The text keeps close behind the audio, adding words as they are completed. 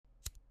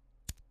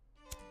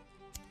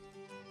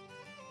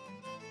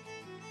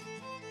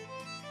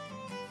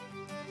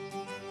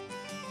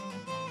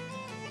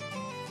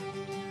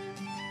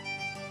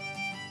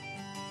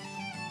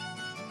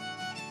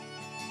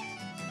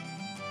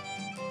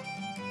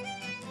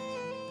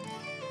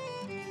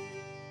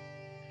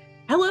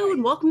Hello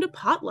and welcome to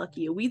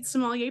Potlucky, a Weed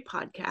Sommelier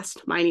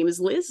podcast. My name is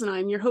Liz and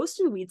I'm your host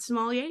and Weed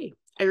Sommelier.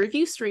 I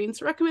review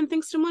strains, recommend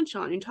things to munch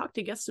on, and talk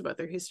to guests about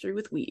their history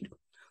with weed.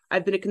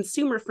 I've been a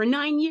consumer for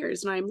 9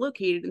 years and I am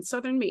located in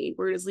southern Maine,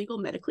 where it is legal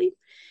medically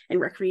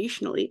and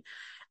recreationally.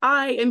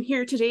 I am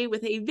here today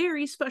with a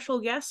very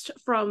special guest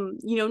from,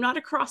 not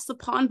across the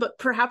pond, but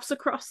perhaps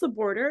across the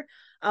border,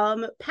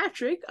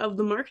 Patrick of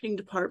the marketing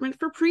department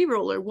for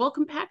PreRoll-ER.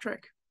 Welcome,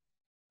 Patrick.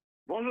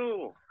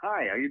 Bonjour.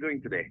 Hi, how are you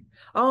doing today?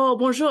 Oh,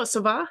 bonjour,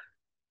 ça va?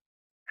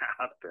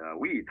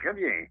 Oui, très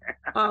bien.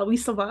 Oui,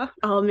 ça va.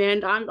 Oh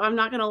man, I'm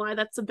not gonna lie,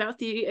 that's about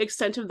the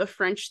extent of the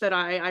French that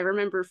I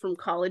remember from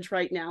college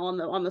right now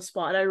on the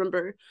spot. I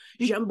remember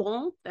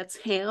jambon, that's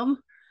ham.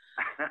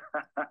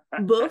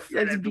 Boeuf,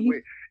 Yeah, that's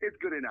beef. it's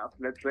good enough,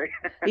 let's say.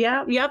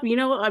 Yeah, yep.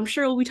 I'm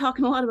sure we'll be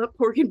talking a lot about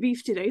pork and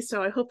beef today,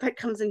 so I hope that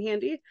comes in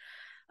handy.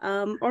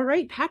 All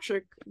right,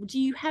 Patrick, do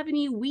you have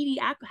any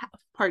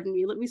pardon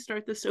me, let me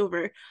start this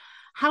over.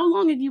 How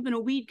long have you been a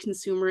weed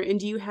consumer, and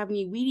do you have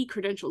any weedy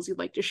credentials you'd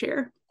like to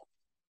share?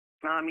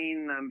 I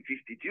mean, I'm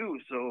 52,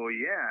 so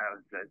yeah,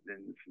 I've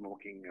been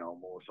smoking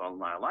almost all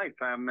my life.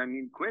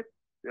 Quit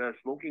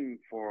smoking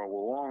for a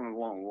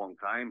long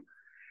time.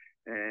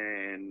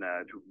 And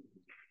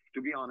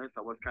to be honest,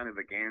 I was kind of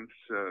against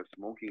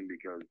smoking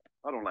because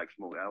I don't like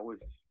smoking.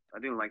 I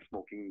didn't like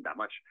smoking that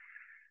much.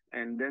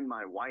 And then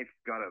my wife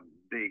got a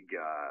big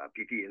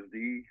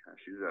PTSD.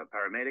 She's a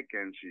paramedic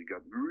and she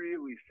got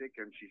really sick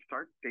and she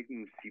started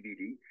taking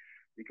CBD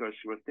because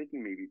she was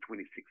taking maybe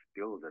 26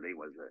 pills a day. It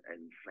was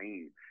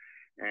insane.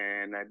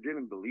 And I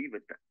didn't believe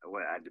it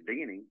at the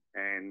beginning.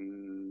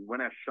 And when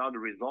I saw the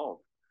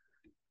result,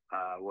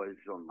 I was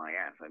on my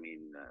ass.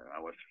 I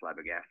was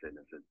flabbergasted.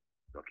 I said,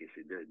 okay,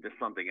 so there's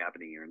something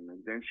happening here. And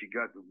then she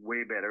got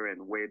way better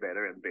and way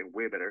better and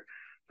way better.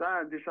 So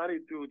I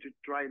decided to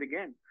try it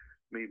again.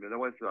 Maybe that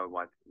was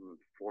 4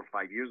 or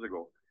 5 years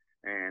ago,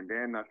 and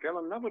then I fell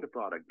in love with the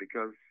product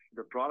because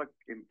the product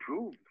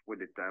improved with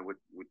it with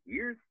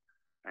years,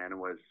 and it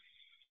was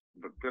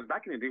because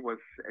back in the day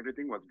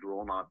everything was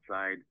grown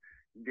outside.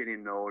 You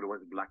didn't know there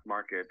was a black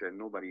market, and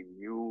nobody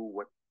knew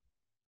what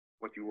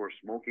you were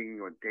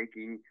smoking or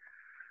taking.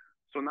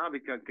 So now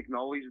because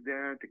technology is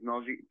there,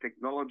 technology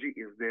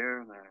is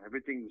there,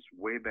 everything's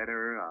way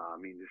better.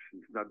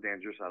 It's not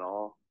dangerous at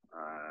all.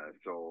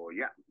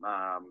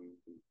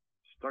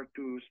 Start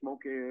to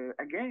smoke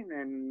again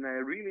and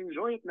really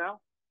enjoy it now.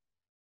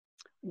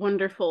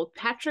 Wonderful.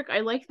 Patrick,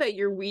 I like that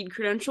your weed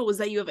credential was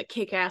that you have a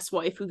kick-ass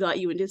wife who got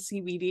you into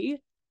CBD.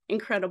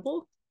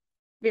 Incredible.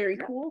 Very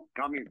cool.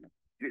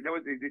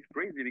 It's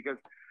crazy because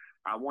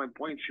at one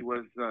point she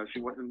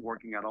wasn't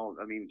working at all.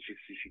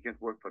 She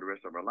can't work for the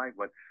rest of her life,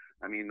 but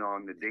on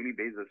the daily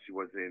basis she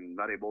was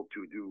not able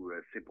to do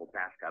a simple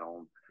task at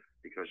home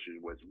because she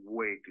was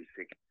way too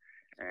sick.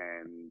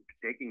 And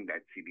taking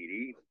that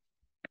CBD,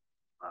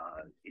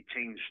 it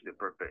changed the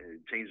purpose,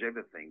 it changed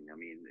everything.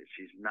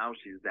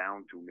 She's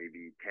down to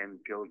maybe 10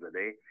 pills a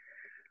day,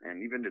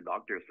 and even the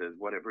doctor says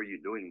whatever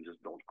you're doing,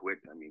 just don't quit.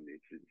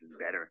 It's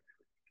better.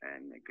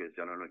 And because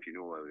I don't know if you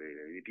know,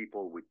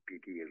 people with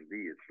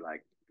PTSD,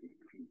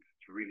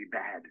 it's really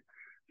bad.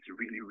 It's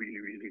really, really,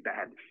 really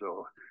bad.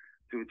 So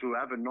to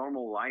have a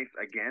normal life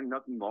again,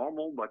 not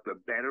normal, but a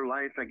better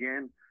life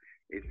again,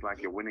 it's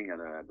like you're winning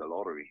at the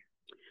lottery.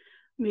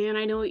 Man,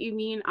 I know what you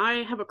mean. I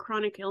have a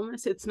chronic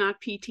illness. It's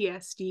not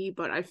PTSD,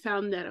 but I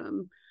found that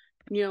I'm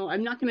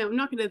not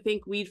gonna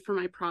thank weed for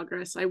my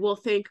progress. I will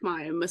thank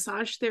my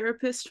massage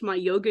therapist, my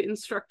yoga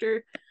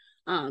instructor,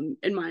 and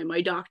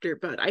my doctor.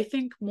 But I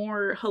think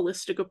more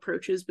holistic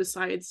approaches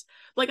besides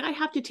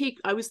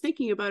I was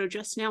thinking about it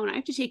just now, and I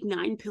have to take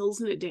 9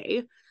 pills in a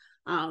day.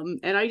 And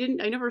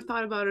I never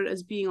thought about it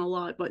as being a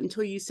lot, but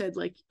until you said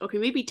okay,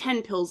 maybe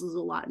 10 pills is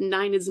a lot and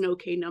 9 is an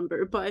okay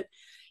number, but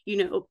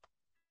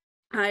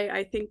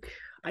I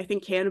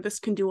think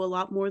cannabis can do a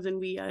lot more than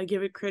we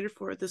give it credit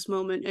for at this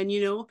moment. And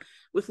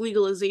with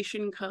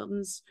legalization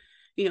comes,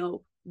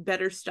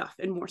 better stuff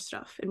and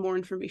more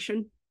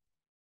information.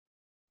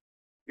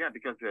 Yeah,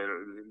 because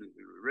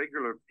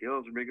regular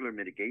pills, regular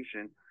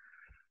medication,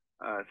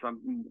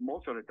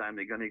 most of the time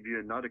they're gonna give you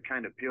another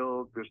kind of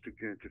pill just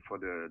for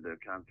the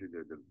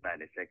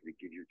bad effect they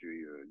give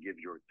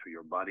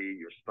your body,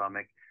 your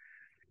stomach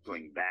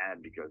going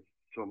bad because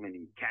so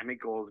many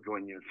chemicals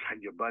going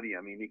inside your body.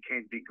 It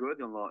can't be good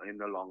in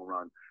the long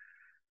run.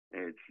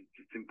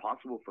 It's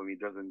impossible for me. It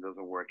doesn't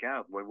work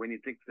out. When you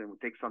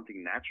take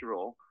something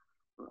natural,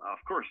 of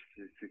course,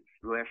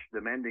 it's less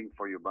demanding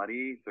for your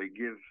body, so it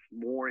gives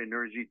more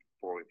energy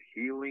for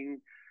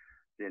healing.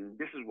 Then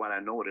this is what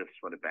I noticed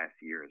for the past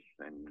years,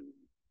 and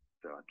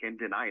so I can't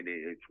deny it.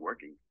 It's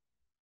working.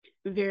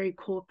 Very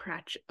cool,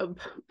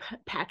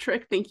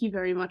 Patrick. Thank you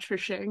very much for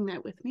sharing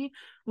that with me.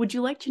 Would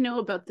you like to know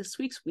about this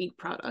week's weed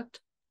product?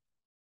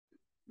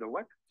 The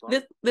what?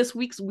 This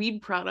week's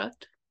weed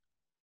product.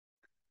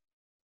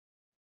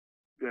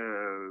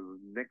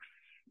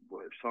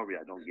 Sorry,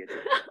 I don't get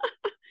it.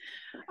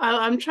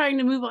 I'm trying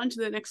to move on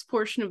to the next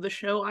portion of the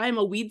show. I'm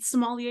a weed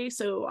sommelier,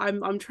 so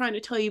I'm trying to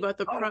tell you about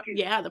the product.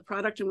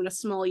 I'm going to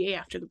sommelier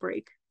after the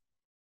break.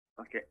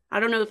 Okay. I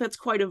don't know if that's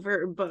quite a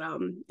verb, but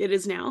it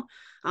is now.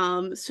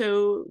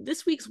 So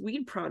this week's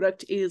weed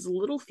product is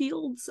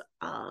Littlefield's.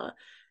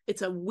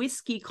 It's a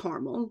whiskey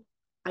caramel.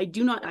 I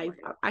do not.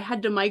 I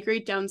had to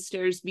migrate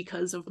downstairs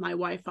because of my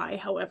Wi-Fi.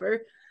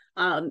 However,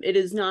 it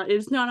is not. It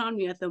is not on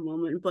me at the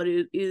moment, but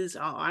it is.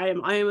 I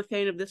am a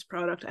fan of this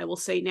product. I will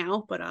say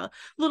now. But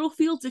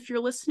Littlefields, if you're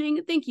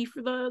listening, thank you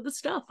for the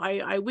stuff.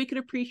 I wicked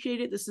appreciate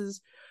it. This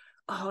is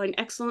an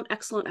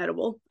excellent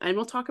edible, and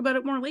we'll talk about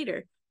it more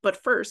later.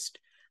 But first,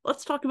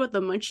 let's talk about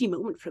the munchie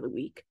moment for the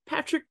week.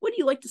 Patrick, what do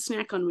you like to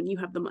snack on when you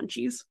have the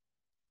munchies?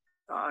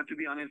 To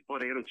be honest,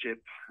 potato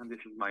chip, and this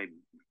is my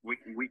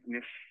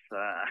weakness.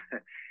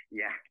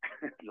 Yeah,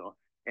 so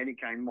any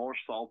kind more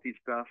salty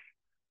stuff.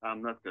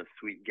 I'm not a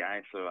sweet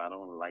guy, so I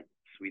don't like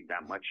sweet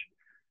that much.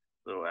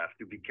 So I have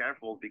to be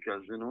careful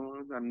because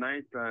at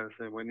night, so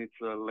when it's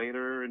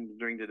later and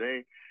during the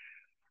day,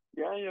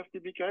 yeah, you have to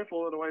be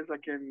careful. Otherwise, I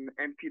can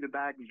empty the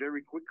bag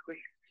very quickly.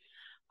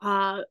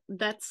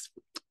 That's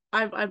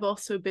I've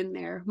also been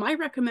there. My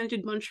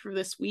recommended munch for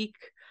this week,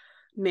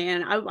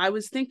 man, I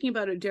was thinking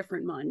about a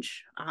different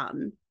munch.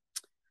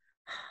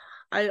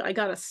 I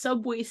got a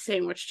Subway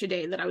sandwich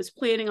today that I was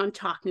planning on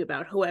talking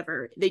about.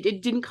 However,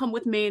 didn't come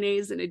with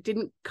mayonnaise and it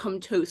didn't come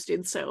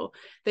toasted, so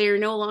they are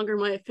no longer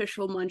my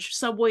official munch.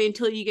 Subway,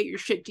 until you get your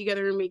shit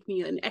together and make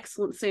me an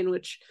excellent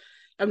sandwich.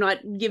 I'm not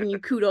giving you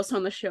kudos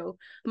on the show.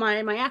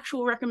 My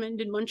actual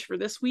recommended munch for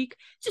this week,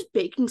 just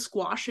baking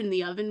squash in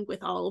the oven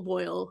with olive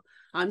oil.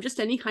 Just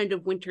any kind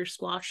of winter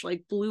squash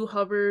like blue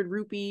Hubbard,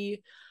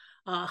 rupee,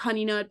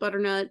 honey nut,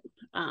 butternut,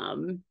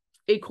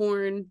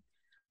 acorn.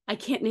 I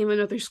can't name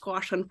another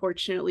squash,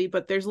 unfortunately,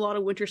 but there's a lot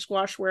of winter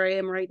squash where I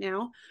am right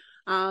now.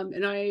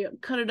 And I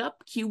cut it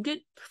up, cubed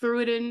it,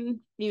 threw it in,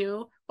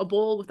 a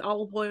bowl with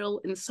olive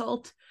oil and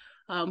salt,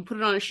 put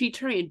it on a sheet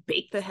tray and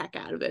baked the heck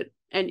out of it.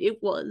 And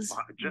it was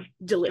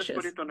delicious.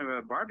 Just put it on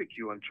a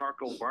barbecue, on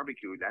charcoal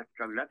barbecue.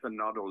 That's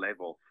another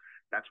level.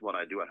 That's what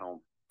I do at home.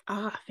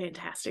 Ah,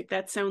 fantastic.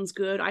 That sounds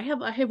good. I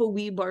have a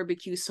wee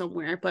barbecue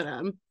somewhere, but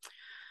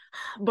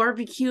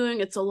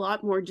barbecuing, it's a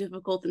lot more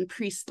difficult than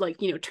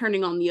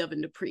turning on the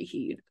oven to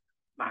preheat.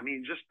 I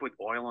mean, just put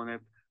oil on it,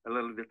 a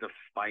little bit of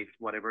spice,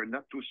 whatever,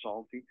 not too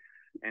salty,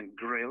 and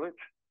grill it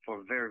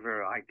for very,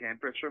 very high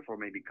temperature for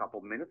maybe a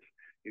couple minutes.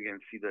 You can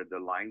see the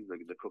lines,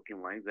 the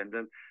cooking lines, and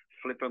then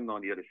flip them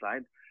on the other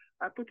side.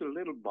 I put a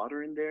little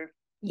butter in there.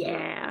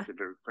 Yeah. It's a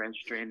very French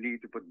trendy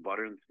to put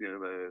butter in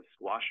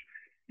squash.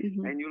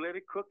 Mm-hmm. And you let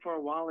it cook for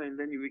a while, and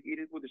then you eat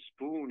it with a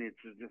spoon. It's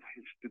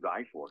to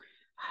die for.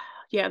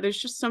 Yeah, there's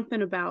just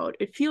something about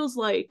it. Feels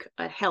like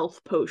a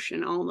health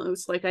potion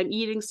almost. Like I'm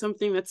eating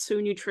something that's so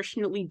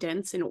nutritionally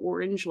dense and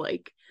orange.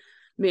 Like,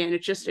 man,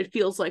 it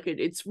feels like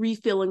it's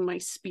refilling my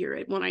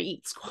spirit when I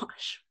eat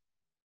squash.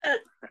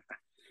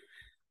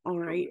 All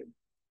right.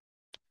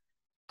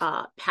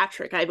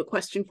 Patrick, I have a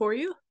question for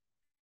you.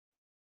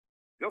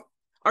 Yep.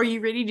 Are you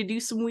ready to do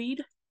some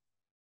weed?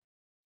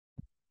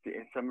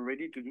 Yes, I'm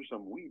ready to do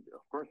some weed, of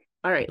course.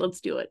 All right,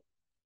 let's do it.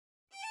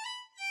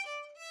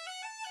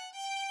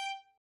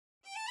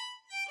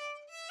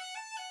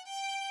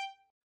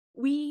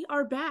 We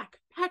are back.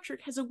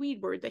 Patrick has a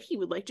weed word that he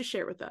would like to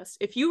share with us.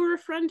 If you or a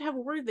friend have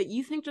a word that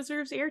you think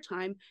deserves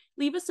airtime,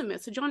 leave us a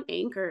message on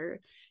Anchor.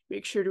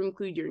 Make sure to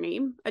include your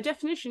name, a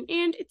definition,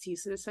 and its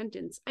use in a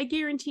sentence. I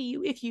guarantee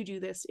you, if you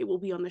do this, it will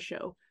be on the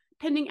show,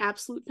 pending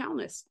absolute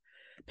foulness.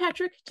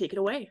 Patrick, take it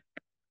away.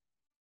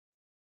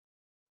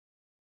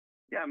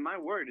 Yeah, my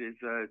word is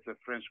it's a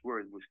French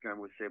word which can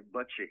we say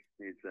butcher.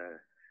 It's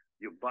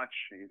you butch.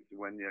 It's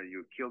when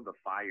you kill the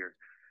fire.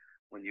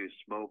 When you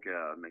smoke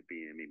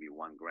maybe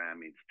 1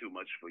 gram, it's too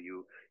much for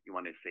you. You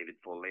want to save it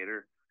for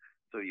later,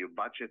 so you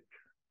butch it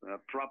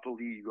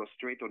properly. You go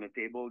straight on the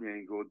table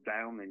and you go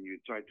down and you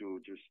try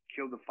to just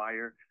kill the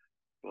fire.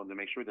 So to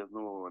make sure there's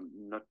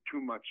not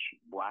too much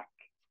black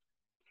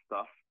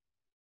stuff.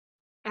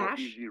 Ash?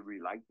 Easy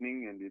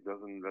relighting, and it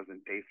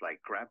doesn't taste like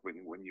crap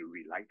when you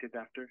relight it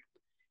after.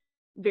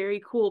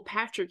 Very cool.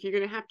 Patrick, you're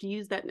going to have to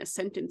use that in a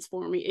sentence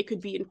for me. It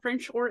could be in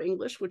French or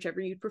English, whichever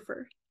you'd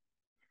prefer.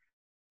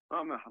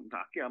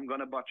 Okay, I'm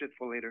going to butch it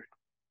for later.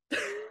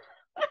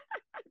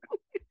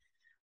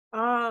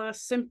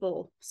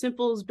 Simple.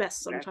 Simple is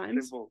best sometimes.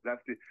 That's simple.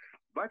 That's it.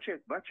 Butch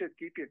it,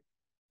 keep it.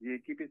 You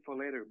keep it for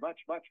later. Butch.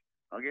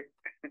 Okay.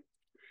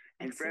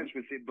 In French,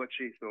 we say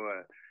butcher.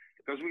 So,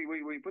 because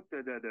we put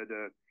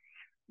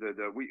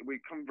we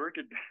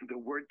converted the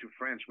word to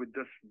French, which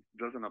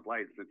doesn't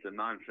apply. It's a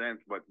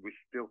nonsense, but we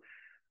still,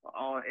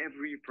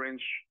 every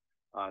French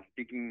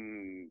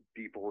speaking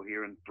people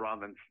here in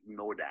province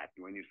know that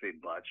when you say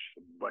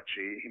butcher,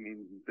 I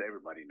mean,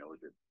 everybody knows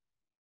it.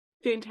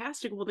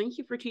 Fantastic. Well, thank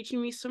you for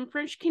teaching me some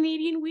French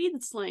Canadian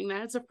weed slang.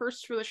 That is a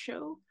first for the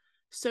show.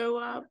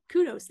 So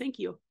kudos. Thank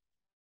you.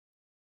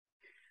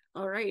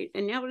 All right.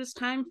 And now it is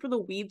time for the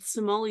weed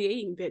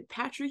sommeliering bit.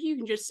 Patrick, you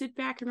can just sit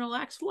back and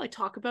relax while I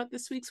talk about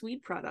this week's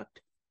weed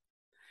product,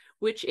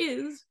 which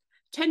is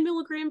 10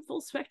 milligram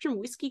full spectrum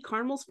whiskey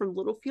caramels from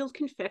Littlefield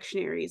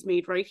confectionaries,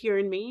 made right here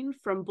in Maine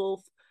from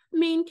both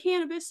Maine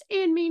cannabis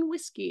and Maine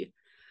whiskey.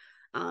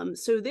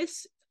 So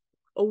this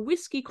a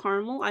whiskey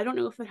caramel. I don't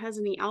know if it has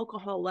any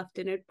alcohol left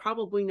in it.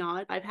 Probably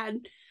not. I've had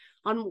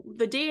on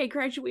the day I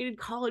graduated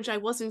college, I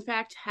was in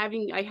fact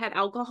I had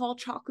alcohol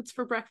chocolates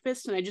for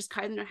breakfast, and I just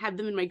kind of had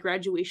them in my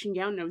graduation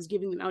gown and I was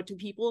giving them out to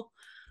people.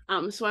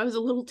 So I was a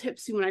little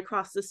tipsy when I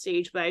crossed the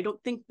stage, but I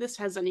don't think this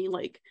has any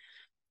like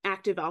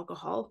active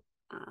alcohol.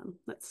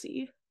 Let's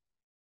see.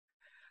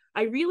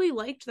 I really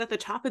liked that the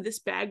top of this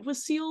bag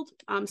was sealed.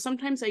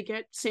 Sometimes I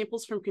get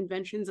samples from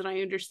conventions and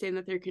I understand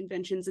that they're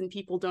conventions and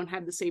people don't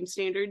have the same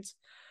standards.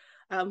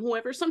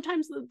 However,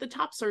 sometimes the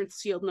tops aren't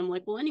sealed, and I'm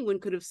like, well, anyone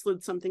could have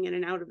slid something in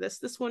and out of this.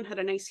 This one had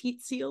a nice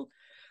heat seal.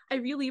 I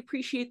really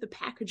appreciate the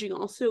packaging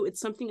also. It's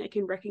something I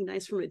can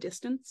recognize from a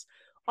distance.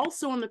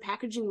 Also on the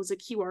packaging was a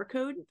QR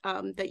code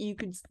that you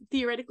could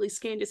theoretically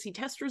scan to see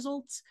test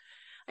results.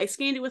 I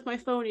scanned it with my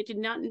phone. It did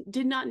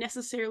not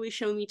necessarily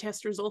show me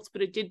test results,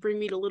 but it did bring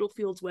me to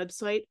Littlefield's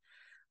website.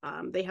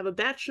 They have a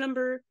batch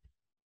number,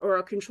 or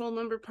a control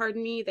number,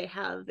 pardon me. They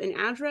have an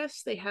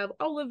address. They have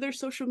all of their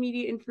social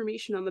media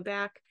information on the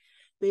back.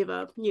 They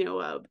have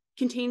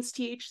contains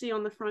THC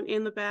on the front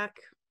and the back,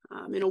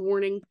 and a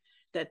warning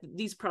that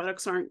these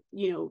products aren't,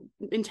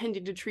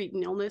 intended to treat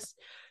an illness.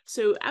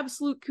 So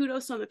absolute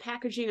kudos on the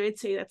packaging. I'd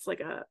say that's like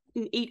an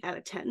 8 out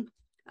of 10.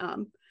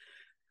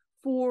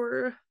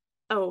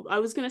 I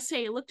was gonna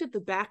say, I looked at the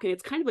back and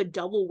it's kind of a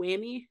double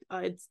whammy.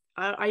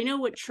 I know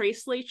what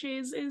Tres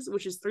Leches is,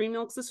 which is 3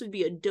 milks. This would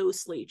be a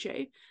Dos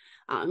Leche,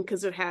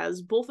 because it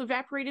has both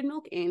evaporated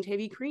milk and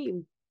heavy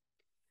cream.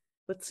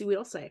 Let's see what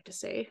else I have to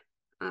say.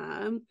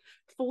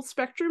 Full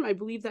spectrum, I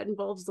believe that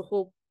involves the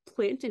whole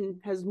plant and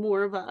has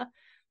more of a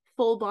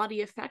full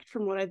body effect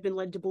from what I've been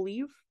led to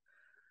believe.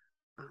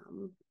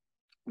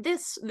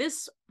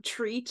 This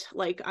treat,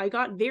 like, I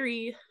got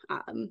very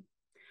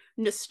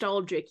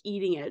nostalgic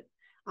eating it.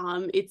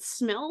 It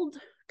smelled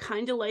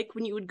kind of like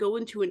when you would go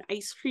into an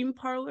ice cream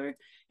parlor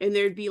and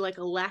there'd be like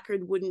a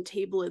lacquered wooden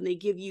table and they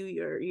give you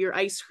your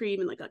ice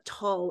cream in like a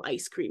tall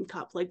ice cream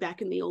cup, like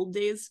back in the old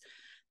days.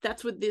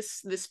 That's what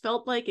this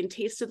felt like and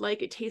tasted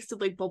like. It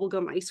tasted like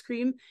bubblegum ice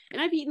cream. And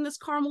I've eaten this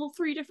caramel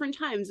 3 different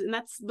times, and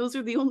those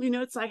are the only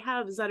notes I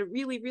have, is that it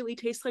really, really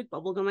tastes like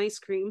bubblegum ice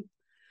cream.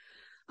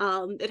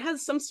 It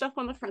has some stuff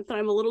on the front that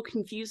I'm a little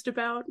confused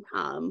about.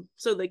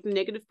 So like the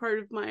negative part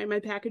of my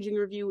packaging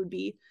review would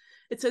be,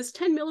 it says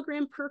 10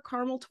 milligram per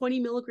caramel, 20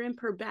 milligram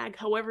per bag.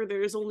 However,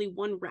 there is only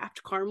 1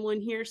 wrapped caramel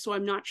in here, so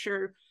I'm not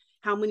sure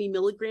how many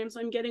milligrams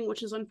I'm getting,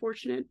 which is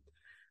unfortunate.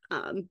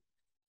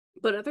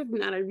 But other than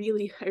that, I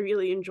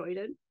really enjoyed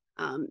it.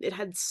 It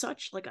had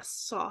such like a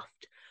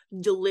soft,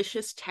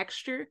 delicious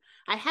texture.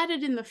 I had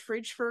it in the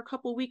fridge for a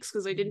couple weeks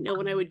because I didn't know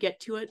when I would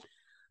get to it.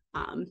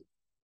 And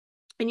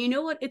you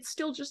know what? It's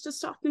still just as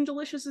soft and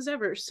delicious as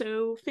ever.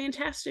 So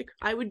fantastic.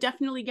 I would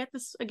definitely get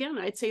this again.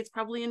 I'd say it's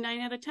probably a 9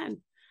 out of 10.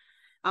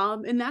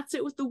 And that's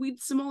it with the weed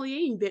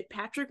sommeliering bit.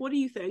 Patrick, what do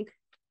you think?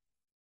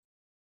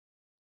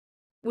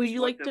 Would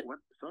you like to? What?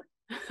 Sorry?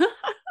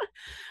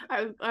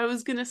 I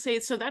was gonna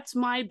say, so that's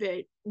my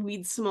bit,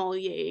 weed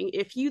sommeliering.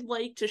 If you'd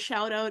like to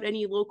shout out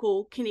any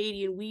local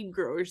Canadian weed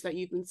growers that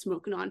you've been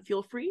smoking on,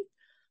 feel free.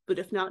 But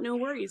if not, no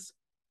worries.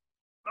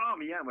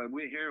 Yeah, but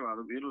we're here.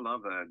 We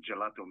love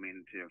gelato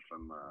mint here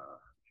from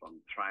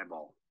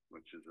Tribal,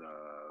 which is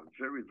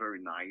very,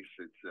 very nice.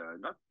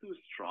 It's not too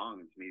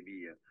strong. It's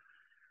maybe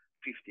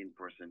 15%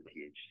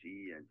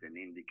 THC. It's an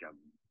indica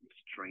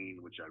strain,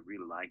 which I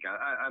really like.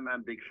 I'm a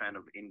big fan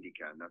of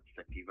indica, not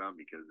sativa,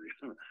 because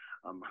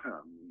I'm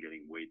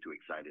getting way too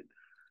excited.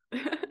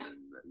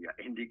 Yeah,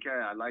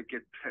 indica, I like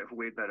it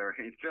way better.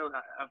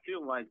 I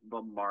feel like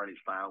Bob Marley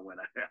style when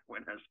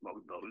I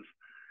smoke those.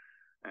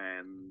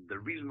 And the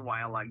reason why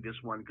I like this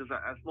one, because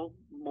I smoke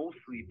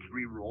mostly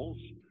pre-rolls,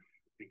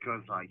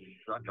 because I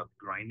suck at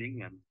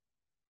grinding, and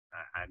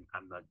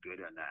I'm not good,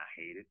 and I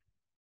hate it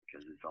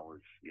because it's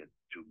always get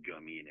too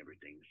gummy and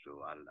everything.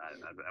 So I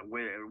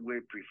way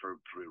prefer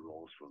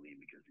pre-rolls for me,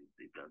 because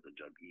it does the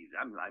job easy.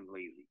 I'm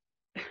lazy.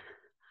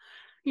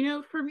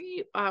 For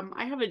me,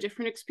 I have a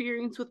different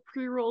experience with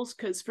pre-rolls,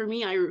 because for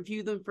me, I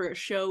review them for a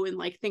show and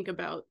like think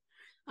about,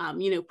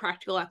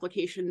 practical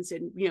applications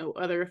and,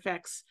 other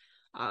effects.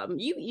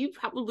 You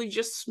probably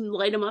just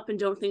light them up and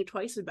don't think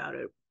twice about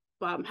it.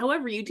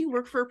 However, you do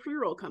work for a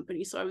pre-roll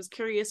company, so I was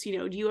curious, do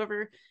you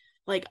ever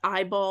like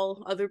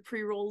eyeball other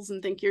pre-rolls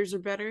and think yours are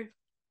better?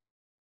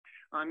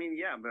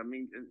 Yeah, but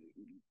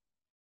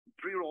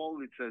pre-roll,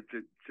 it's a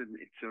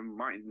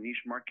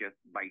niche market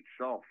by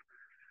itself,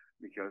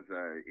 because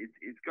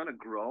it's gonna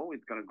grow.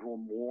 It's gonna grow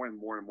more and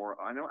more and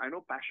more. I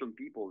know passion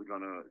people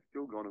are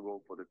still gonna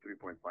go for the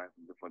 3.5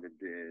 for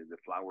the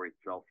flower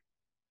itself,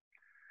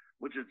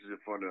 which is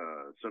for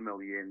the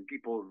sommelier, and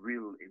people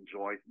really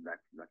enjoy that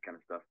kind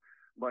of stuff.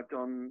 But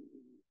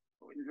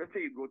let's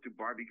say you go to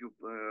barbecue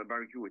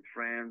with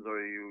friends, or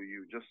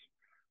you just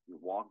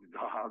walk the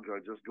dog, or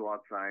just go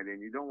outside,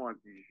 and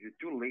you're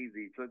too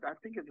lazy. So I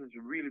think it is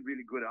a really,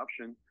 really good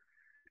option.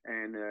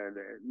 And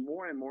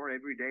more and more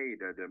every day,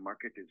 the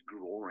market is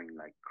growing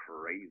like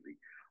crazy.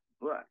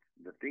 But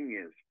the thing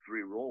is,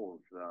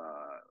 pre-rolls,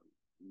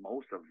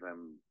 most of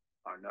them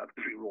are not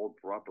pre-rolled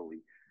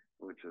properly.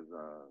 which is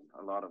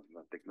a lot of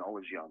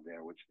technology out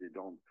there, which they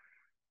don't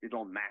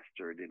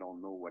master, they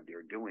don't know what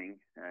they're doing,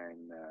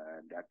 and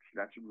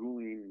that's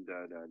ruining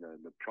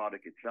the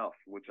product itself,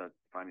 which I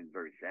find is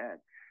very sad.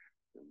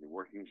 They're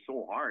working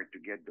so hard to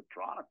get the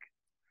product,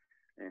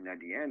 and at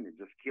the end, they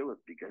just kill it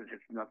because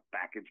it's not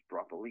packaged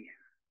properly.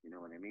 You know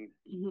what I mean?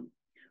 Mm-hmm.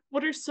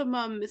 What are some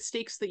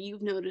mistakes that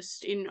you've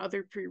noticed in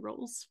other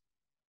pre-rolls?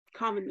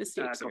 Common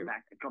mistakes.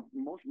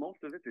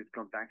 Most of it is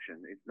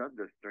compaction. It's not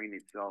the strain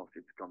itself;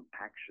 it's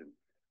compaction.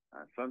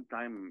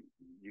 Sometimes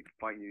you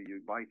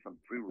buy some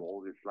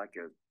pre-roll. It's like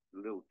a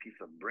little piece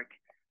of brick.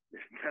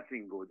 There's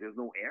nothing there's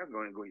no air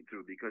going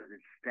through because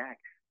it's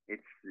stacked.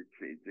 It's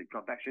the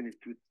compaction is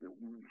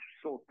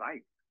so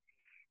tight.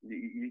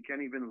 You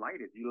can't even light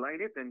it. You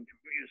light it and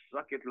you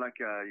suck it like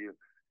you.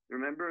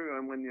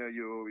 Remember when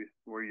you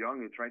were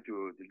young, you tried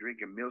to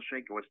drink a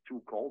milkshake. It was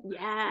too cold.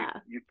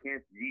 Yeah. You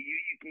can't.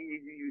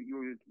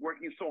 You're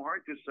working so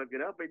hard to suck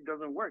it up, it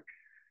doesn't work,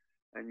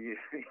 and you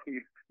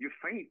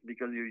faint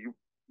because you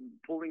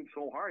pulling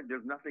so hard.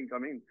 There's nothing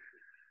coming.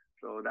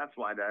 So that's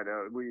why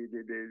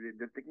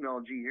the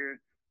technology here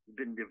has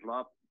been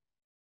developed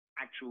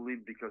actually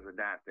because of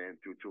that, and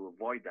to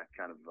avoid that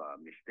kind of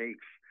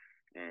mistakes.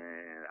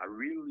 And I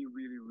really,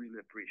 really, really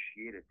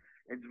appreciate it.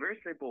 It's very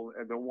simple.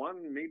 The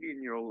one maybe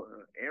in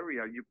your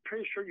area, you're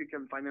pretty sure you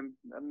can find them.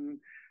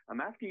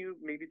 I'm asking you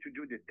maybe to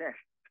do the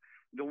test.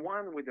 The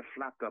one with the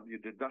flat top,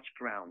 the Dutch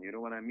crown. You know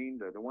what I mean?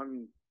 The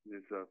one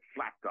is a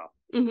flat top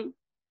on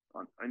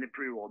the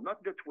pre-roll,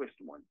 not the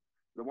twist one.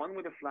 The one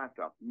with the flat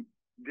top.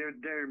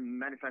 They're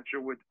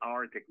manufactured with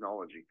our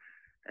technology,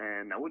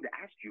 and I would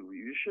ask you,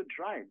 you should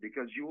try it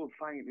because you will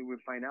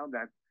find out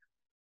that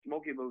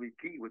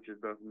smokability, which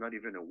is not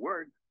even a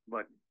word,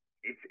 but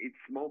it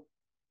smokes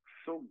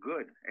so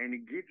good, and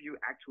it gives you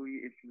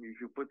actually, if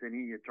you put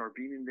any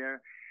terpene in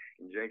there,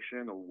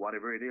 injection or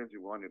whatever it is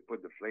you want to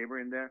put the flavor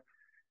in there,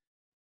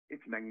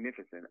 it's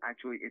magnificent.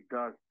 Actually, it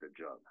does the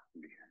job.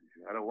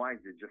 Otherwise,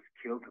 it just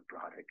kills the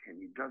product,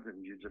 and it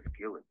doesn't. You just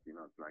kill it. You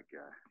know, it's like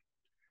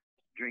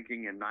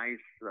drinking a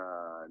nice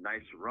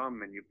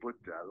rum, and you put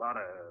a lot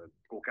of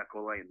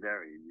Coca-Cola in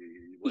there.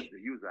 What's the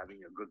use of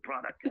having a good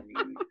product? I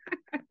mean,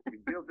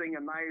 you're building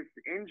a nice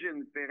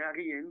engine,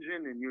 Ferrari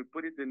engine, and you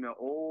put it in an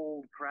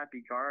old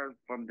crappy car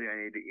from the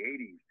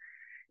 80s.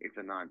 It's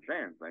a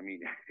nonsense. I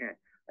mean,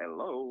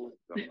 hello,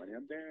 somebody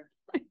up there?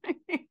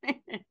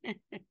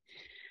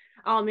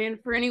 Oh man,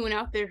 for anyone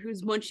out there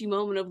whose munchy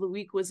moment of the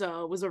week was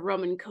a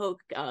rum and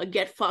coke,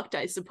 get fucked,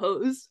 I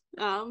suppose.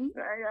 Yeah,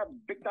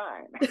 big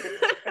time.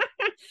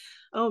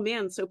 Oh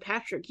man, so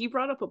Patrick, you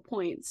brought up a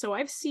point. So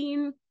I've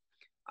seen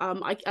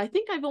I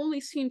think I've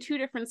only seen two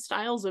different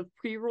styles of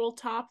pre-roll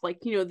top, like,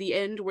 you know, the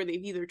end where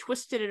they've either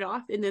twisted it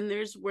off and then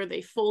there's where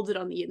they fold it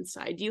on the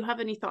inside. Do you have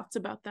any thoughts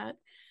about that?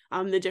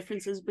 The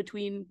differences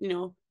between, you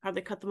know, how they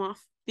cut them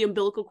off, the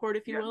umbilical cord,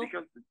 if you will?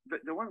 Because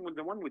the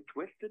one with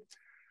twisted,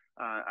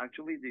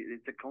 actually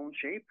it's a cone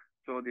shape,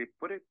 so they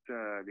put it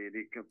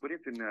they can put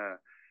it in a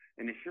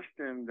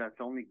system that's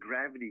only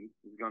gravity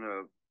is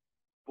gonna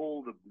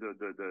pull the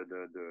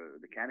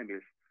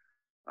cannabis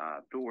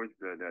towards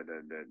the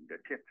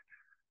tip,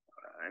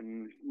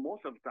 and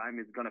most of the time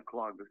it's gonna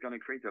clog. It's gonna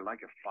create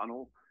like a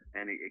funnel,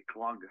 and it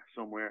clogs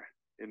somewhere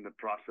in the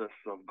process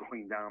of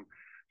going down.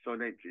 So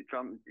that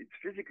it's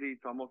physically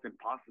it's almost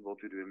impossible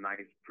to do a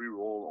nice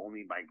pre-roll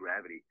only by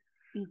gravity.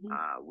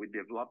 We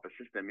developed a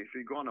system. If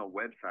you go on our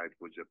website,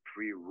 which is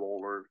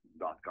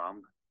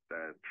PreRoller.com,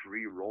 the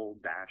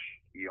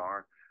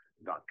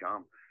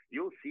PreRoll-ER.com,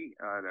 you'll see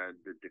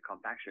the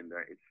compaction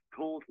there. It's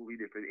totally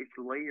different. It's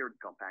layered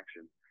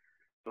compaction.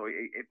 So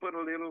it put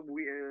a little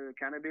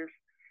cannabis,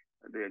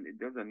 then it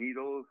does a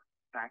needle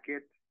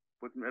packet,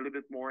 put a little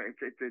bit more.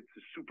 It's a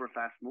super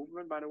fast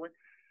movement, by the way,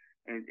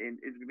 and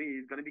it's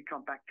going to be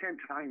compact 10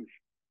 times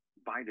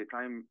by the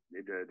time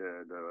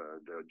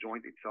the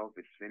joint itself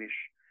is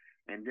finished.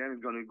 And then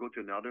it's going to go to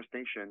another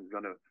station. It's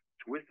going to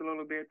twist a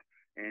little bit,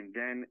 and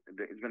then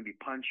it's going to be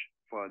punched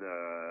for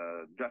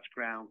the Dutch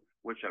crown,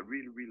 which I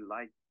really, really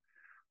like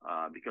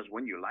because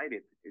when you light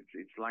it,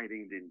 it's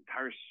lighting the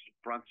entire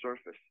front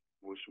surface,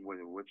 which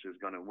is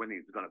going to, when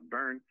it's going to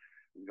burn,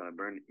 it's going to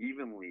burn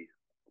evenly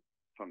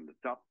from the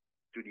top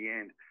to the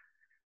end.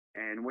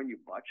 And when you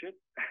botch it,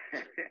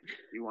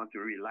 you want to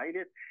relight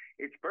it,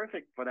 it's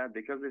perfect for that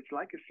because it's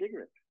like a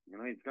cigarette. You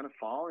know, it's going to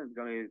fall, it's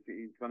going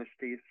to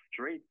stay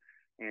straight.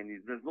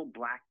 And there's no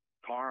black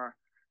tar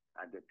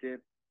at the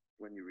tip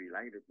when you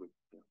relight it. It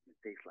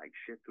tastes like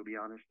shit, to be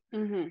honest. I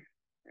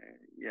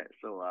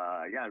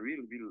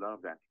really, really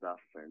love that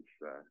stuff. And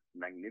it's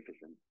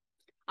magnificent.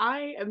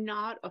 I am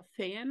not a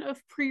fan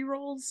of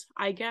pre-rolls.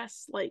 I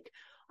guess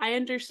I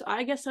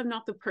guess I'm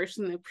not the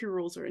person that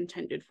pre-rolls are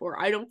intended for.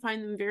 I don't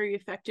find them very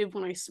effective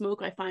when I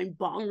smoke. I find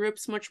bong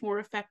rips much more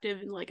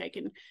effective, and like I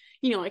can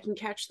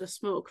catch the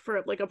smoke.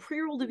 For like a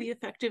pre-roll to be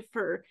effective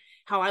for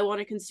how I want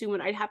to consume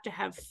it, I'd have to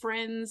have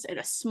friends and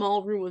a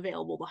small room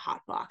available to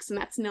hotbox, and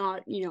that's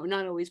not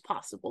always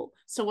possible.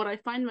 So what I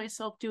find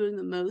myself doing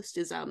the most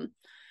is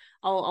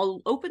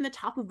I'll open the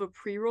top of a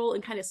pre-roll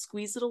and kind of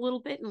squeeze it a little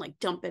bit and like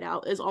dump it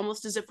out as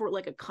almost as if we're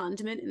like a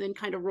condiment, and then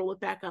kind of roll it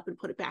back up and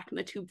put it back in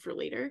the tube for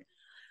later.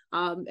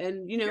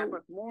 And you know, yeah,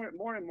 but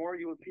more and more,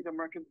 you will see the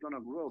market's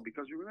gonna grow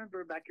because you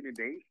remember back in the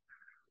days,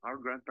 our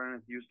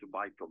grandparents used to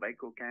buy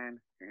tobacco can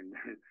and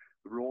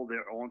roll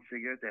their own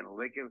cigarette and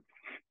lick it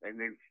and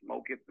then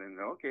smoke it. And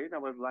okay,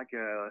 that was like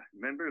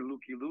remember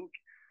Lukey Luke,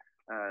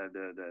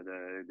 the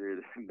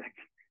the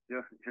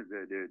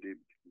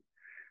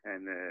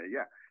and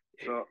yeah.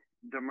 So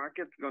the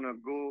market's gonna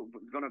grow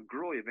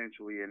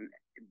eventually, and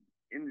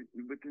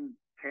within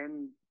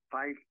 10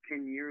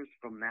 years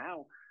from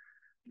now,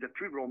 the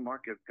pre-roll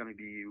market is gonna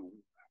be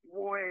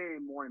way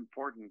more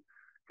important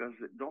because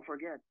don't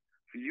forget,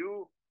 for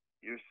you,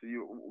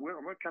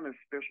 we're kind of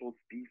special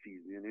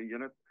species. You're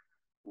not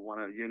want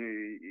to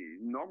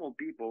normal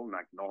people,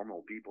 like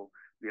normal people,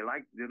 they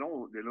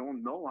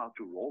don't know how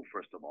to roll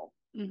first of all.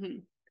 mm-hmm.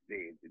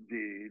 They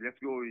let's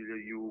go,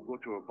 you go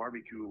to a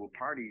barbecue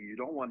party, you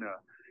don't want to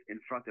in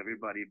front of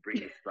everybody bring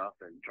the stuff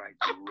and try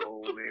to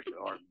roll it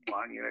or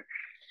bang it.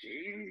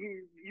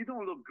 You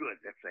don't look good,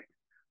 let's say.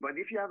 But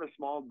if you have a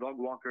small dog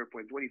walker,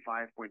 0.25,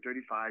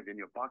 0.35 in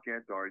your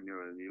pocket or in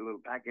your little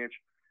package,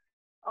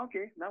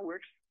 okay, that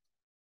works.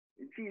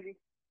 It's easy.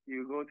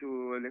 You go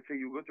to, let's say,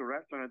 you go to a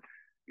restaurant,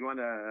 you want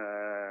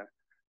a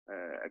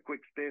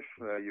quick stiff,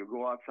 you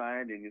go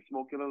outside and you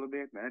smoke a little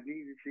bit. Man,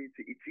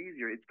 it's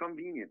easier. It's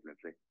convenient,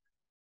 let's say.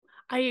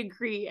 I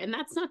agree. And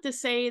that's not to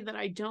say that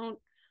I don't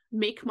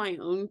make my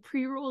own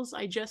pre-rolls.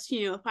 I just,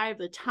 if I have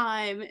the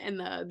time and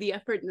the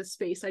effort and the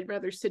space, I'd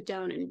rather sit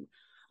down and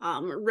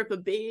rip a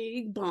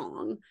big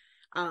bong.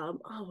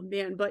 Oh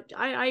man, but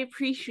I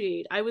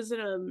appreciate. I was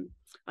in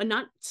a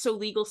not so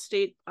legal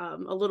state a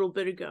little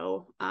bit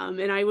ago,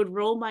 and I would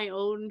roll my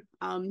own,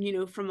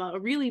 from a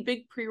really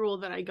big pre-roll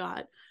that I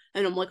got,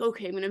 and I'm like,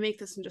 okay, I'm gonna make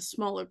this into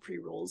smaller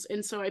pre-rolls,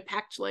 and so I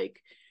packed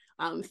like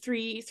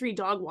three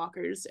dog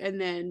walkers, and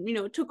then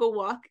took a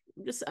walk,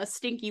 just a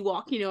stinky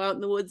walk, out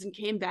in the woods, and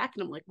came back,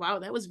 and I'm like, wow,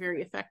 that was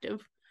very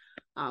effective.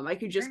 I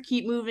could just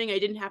keep moving. I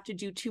didn't have to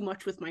do too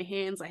much with my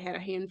hands. I had a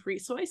hand free,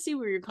 so I see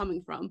where you're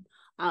coming from.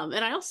 And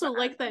I also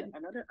like that.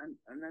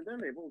 Another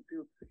level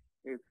too.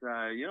 It's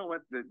you know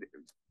what, the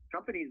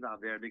companies out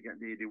there,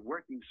 they're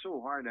working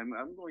so hard.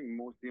 I'm going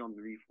mostly on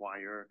the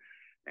Leafwire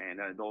and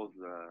those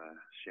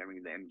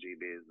sharing the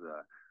MJBiz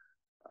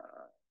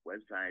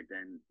website,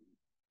 and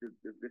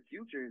the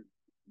future is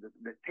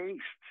the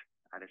taste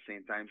at the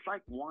same time. It's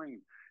like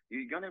wine.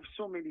 You're gonna have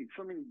so many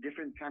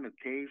different kind of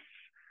tastes,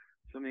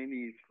 so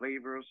many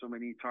flavors, so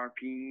many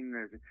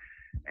terpene,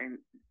 and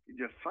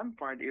the fun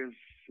part is,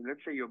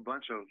 let's say you're a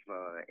bunch of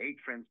 8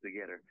 friends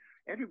together.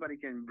 Everybody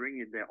can bring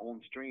in their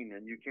own strain,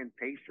 and you can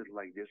taste it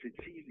like this.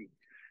 It's easy.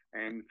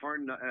 And for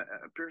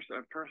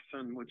a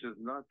person which is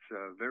not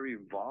very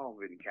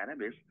involved in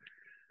cannabis,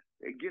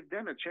 give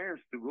them a chance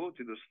to go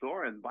to the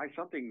store and buy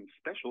something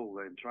special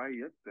and try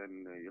it.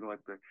 And you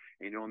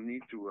don't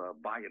need to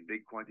buy a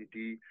big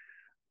quantity.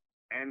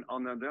 And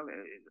on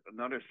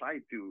another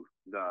side too,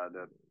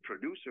 the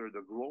producer,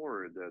 the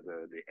grower,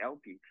 the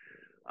LP,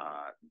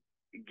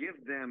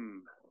 give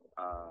them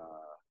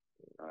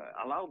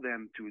allow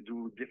them to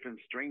do different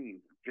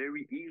strains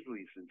very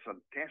easily. Since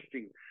some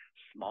testing,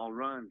 small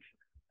runs,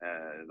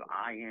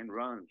 high-end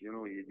runs,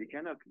 they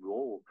cannot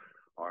roll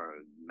or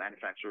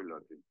manufacture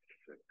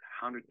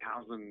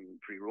 100,000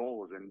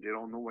 pre-rolls and they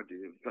don't know what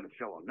they're going to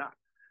sell or not.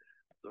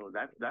 So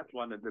that's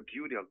one of the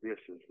beauty of this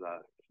is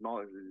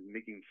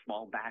making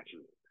small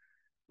batches,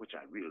 which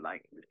I really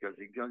like because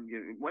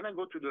when I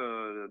go to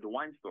the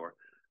wine store,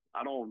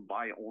 I don't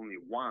buy only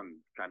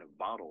one kind of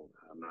bottle.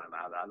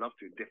 I love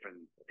to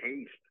different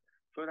taste.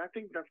 So I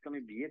think that's going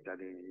to be it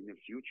in the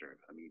future.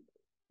 I mean,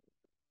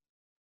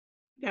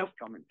 yeah,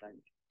 common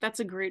sense.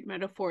 That's a great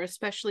metaphor,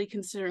 especially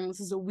considering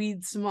this is a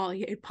weed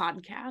sommelier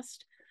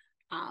podcast.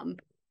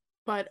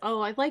 But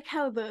I like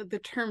how the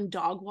term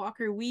dog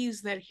walker, we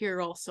use that here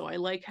also. I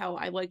like how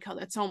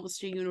that's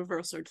almost a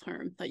universal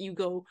term that you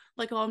go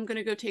like, oh, I'm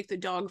gonna go take the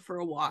dog for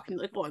a walk, and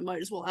like, oh, I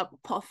might as well have a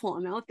puff while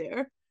I'm out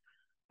there.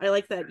 I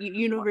like that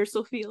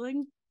universal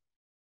feeling.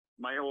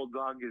 My old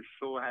dog is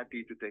so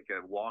happy to take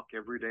a walk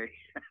every day.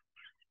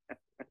 I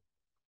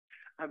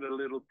have a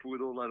little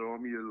poodle at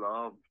home. You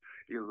love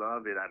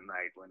it at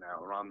night when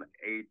around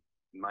 8,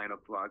 9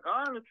 o'clock.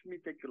 Oh, let me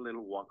take a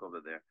little walk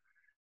over there.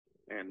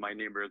 And my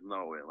neighbors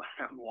know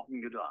I'm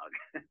walking the dog.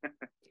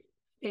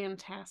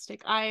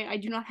 Fantastic. I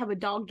do not have a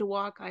dog to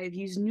walk. I have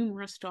used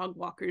numerous dog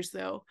walkers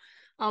though.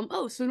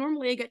 So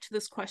normally I get to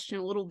this question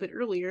a little bit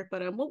earlier,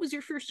 but what was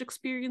your first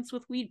experience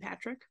with weed,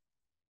 Patrick?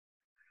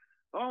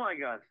 Oh my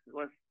God. It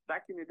was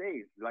back in the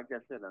days. Like I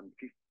said, I'm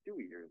 52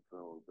 years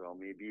old, so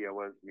maybe I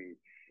was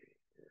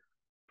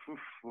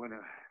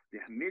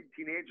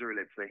mid-teenager,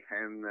 let's say.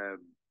 And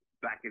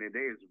back in the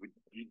days,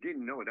 you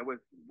didn't know that was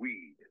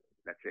weed.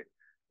 That's it.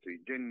 So you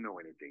didn't know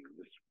anything,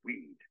 just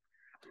weed.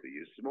 So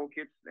you smoke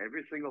it.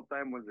 Every single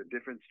time was a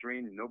different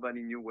strain.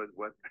 Nobody knew what.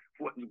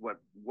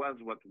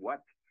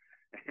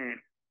 And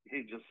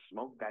you just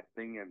smoke that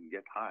thing and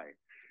get high.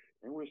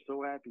 and we're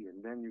so happy.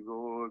 And then you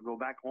go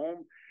back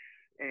home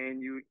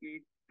and you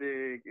eat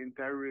the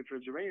entire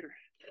refrigerator.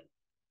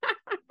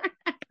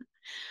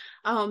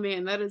 Oh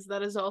man, that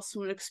is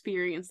also an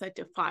experience that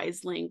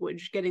defies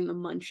language. Getting the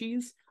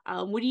munchies.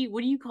 What do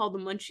you call the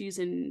munchies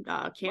in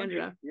Munchies,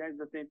 Canada? yeah, it's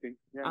the same thing.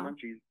 Yeah, Uh,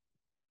 munchies.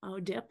 oh,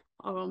 dip.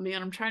 Oh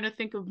man, I'm trying to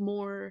think of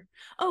more.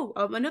 Oh,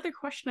 another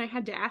question I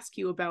had to ask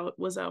you about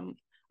was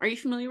are you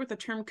familiar with the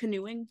term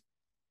canoeing?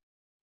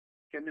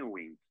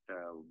 Canoeing.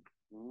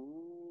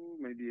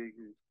 Maybe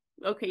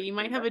Okay, you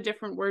might explain have that. a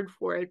different word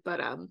for it,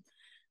 but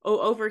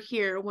over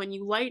here, when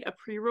you light a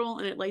pre-roll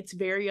and it lights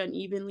very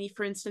unevenly,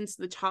 for instance,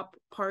 the top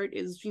part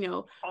is, way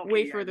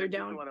Okay, yeah, further this is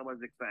down. what I was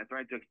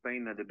trying to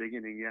explain at the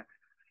beginning. Yeah,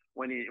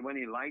 when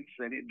he lights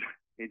and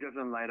it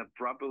doesn't light up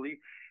properly,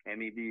 and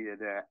maybe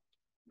the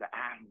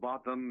half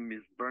bottom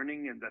is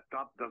burning and the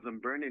top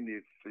doesn't burn, and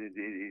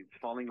it's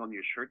falling on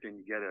your shirt, and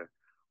you get a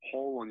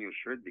hole on your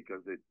shirt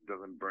because it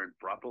doesn't burn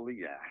properly.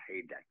 Yeah, I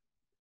hate that.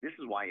 This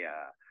is why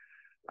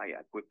I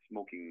quit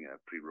smoking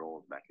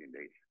pre-rolls back in the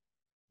days.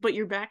 But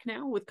you're back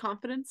now with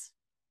confidence.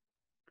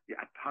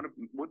 Yeah, 100,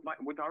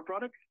 with our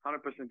product,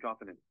 100%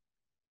 confident.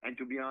 And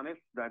to be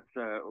honest, that's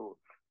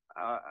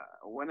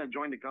when I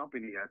joined the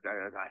company,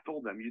 I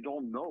told them you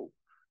don't know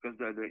because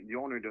the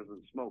owner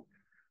doesn't smoke.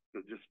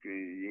 So just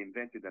he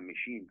invented a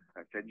machine.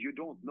 I said you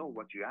don't know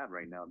what you have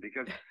right now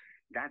because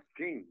that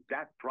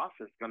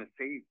process is going to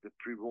save the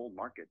pre-roll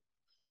market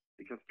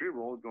because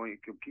pre-roll going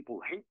people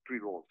hate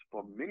pre-rolls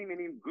for many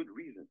good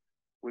reasons,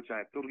 which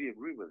I totally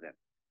agree with them.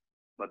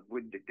 But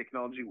with the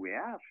technology we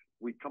have,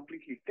 we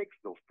completely fix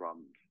those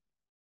problems.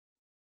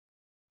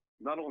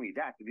 Not only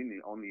that, we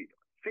didn't only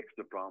fix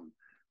the problem,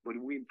 but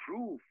we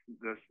improve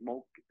the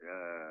smoke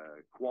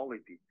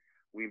quality.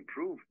 We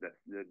improve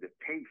the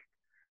taste.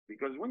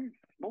 Because when you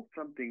smoke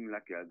something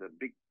like the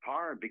big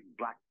tar, big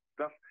black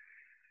stuff,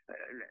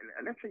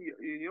 let's say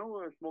you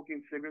know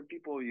smoking cigarette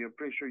people, you're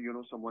pretty sure you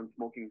know someone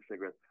smoking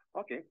cigarette.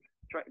 Okay,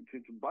 try to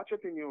batch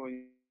it in your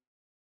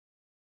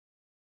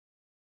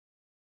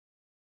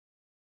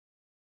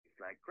it's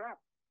like crap.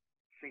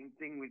 Same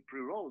thing with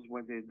pre rolls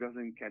when it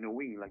doesn't kind of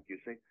wing like you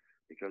say,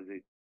 because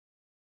it's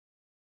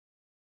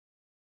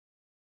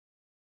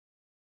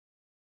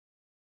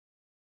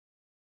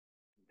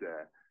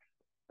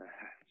uh,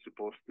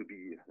 supposed to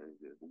be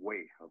the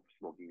way of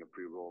smoking a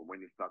pre-roll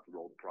when it's not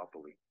rolled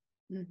properly.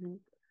 Hmm.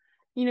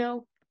 You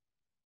know,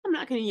 I'm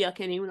not going to yuck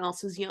anyone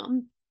else's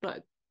yum,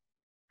 but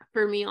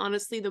for me,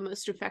 honestly, the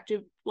most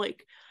effective,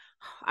 like,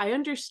 I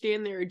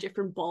understand there are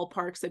different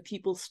ballparks that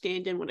people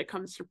stand in when it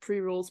comes to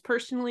pre-rolls.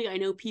 Personally, I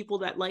know people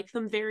that like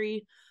them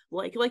very,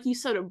 like you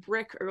said, a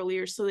brick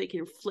earlier, so they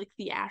can flick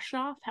the ash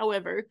off.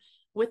 However,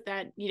 with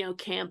that,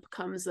 camp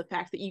comes the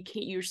fact that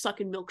you're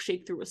sucking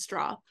milkshake through a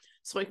straw.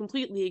 So I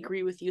completely Yep.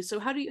 agree with you. So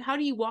how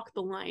do you walk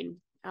the line?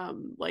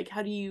 Like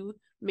how do you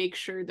make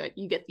sure that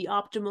you get the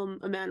optimum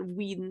amount of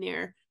weed in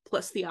there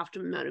plus the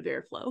optimum amount of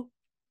airflow?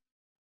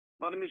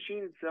 But the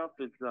machine itself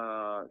is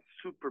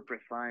super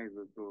precise.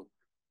 So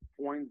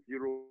point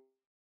zero,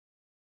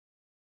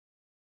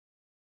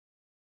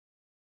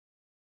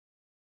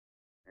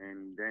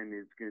 and then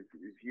if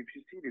you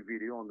see the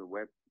video on the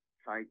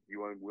website, you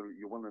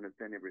will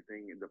understand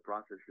everything. And the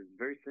process is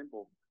very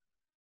simple,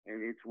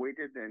 and it's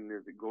weighted, and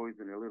it goes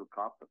in a little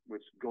cup,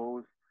 which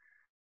goes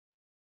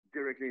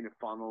directly in a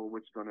funnel,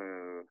 which is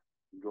gonna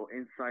go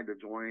inside the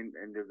joint,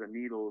 and there's a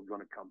needle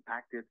gonna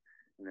compact it,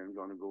 and then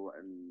gonna go.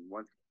 And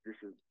once this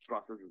is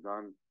process is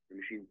done, the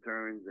machine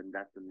turns, and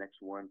that's the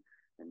next one,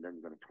 and then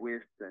it's gonna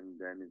twist, and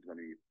then it's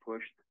gonna be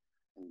pushed,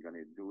 and it's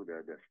gonna do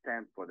the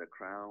stamp for the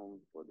crown,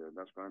 for the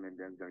dust crown, and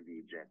then it's gonna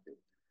be ejected,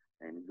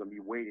 and it's gonna be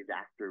weighted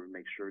after,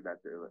 make sure that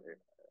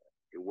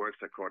it works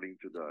according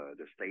to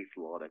the state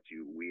law that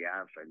we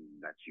have and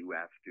that you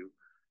have to.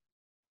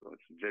 So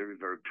it's very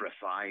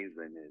precise,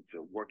 and it's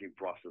a working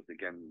process. They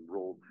can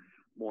roll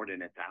more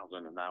than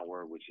 1,000 an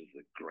hour, which is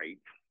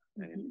great.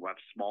 And Mm-hmm. we have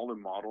smaller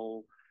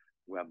model.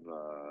 We have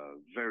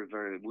very.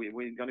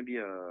 We're going to be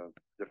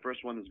the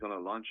first one is going to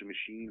launch a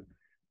machine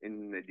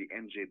in the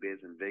MJ Biz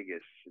in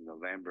Vegas in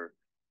November.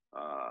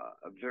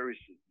 A very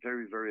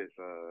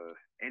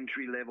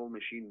entry level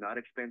machine, not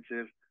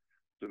expensive,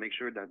 to make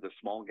sure that the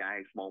small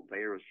guys, small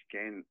players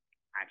can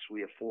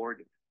actually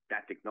afford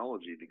that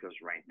technology. Because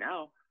right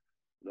now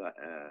the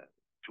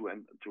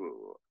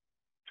to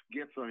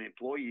get some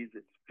employees,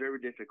 it's very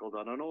difficult.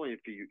 I don't know if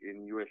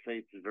in USA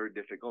it's very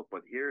difficult,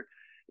 but here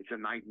it's a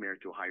nightmare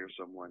to hire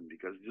someone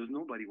because there's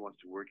nobody wants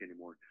to work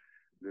anymore.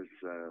 There's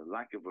a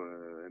lack of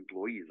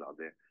employees out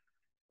there.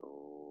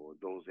 So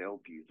those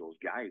LPs, those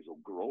guys, or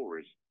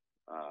growers,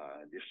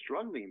 they're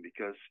struggling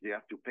because they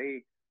have to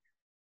pay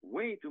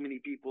way too many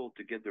people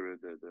to get the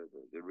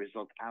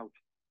result out,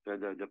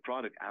 the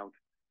product out.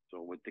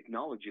 So with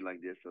technology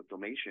like this,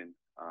 automation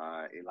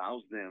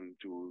allows them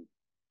to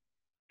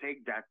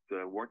take that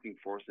working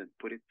force and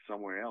put it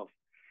somewhere else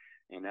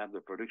and have the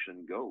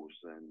production goes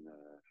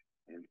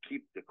and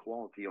keep the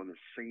quality on the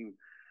same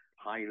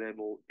high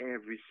level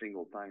every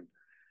single time.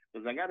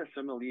 Because I got a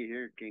sommelier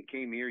here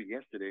came here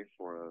yesterday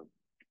for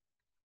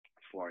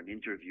an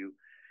interview,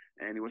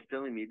 And he was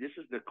telling me this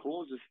is the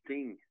closest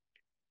thing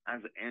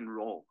as an end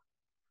roll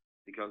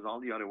because all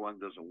the other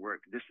ones doesn't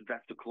work.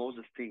 That's the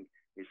closest thing.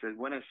 He said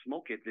when I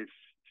smoke it, it's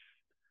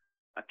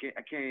I can't.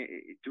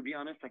 To be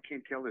honest, I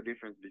can't tell the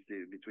difference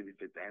between if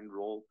it's end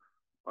roll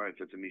or if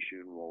it's a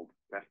machine roll.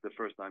 That's the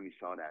first time he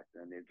saw that,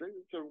 and it's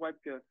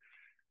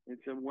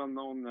a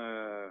well-known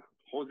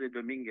Jose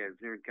Dominguez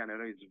here in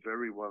Canada. He's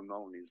very well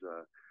known.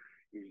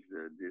 He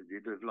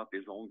developed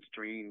his own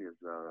strain.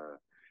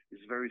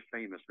 He's very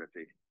famous. Let's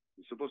say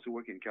he's supposed to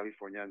work in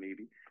California,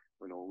 maybe.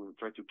 We'll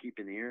try to keep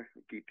him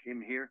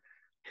here.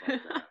 But,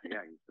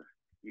 yeah,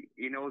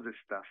 he knows his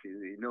stuff.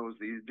 He knows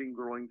he's been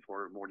growing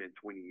for more than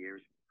 20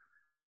 years.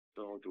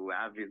 So to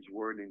have his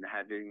word and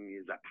having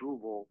his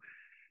approval,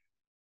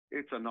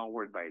 it's an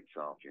award by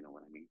itself. You know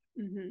what I mean?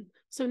 Mm-hmm.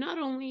 So not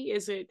only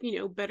is it,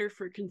 better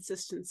for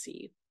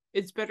consistency,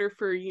 it's better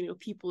for,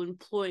 people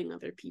employing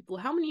other people.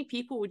 How many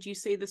people would you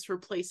say this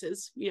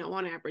replaces,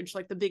 on average,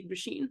 like the big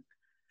machine?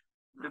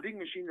 The big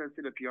machine that's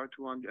in the PR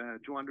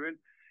 200,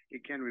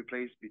 it can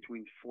replace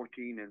between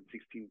 14 and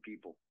 16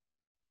 people.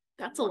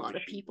 That's a lot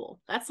of people.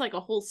 That's like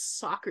a whole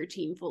soccer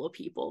team full of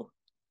people.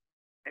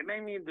 And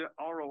maybe the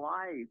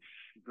ROI,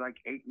 it's like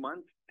 8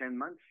 months, 10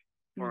 months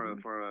for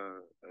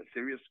a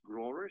serious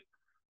growers.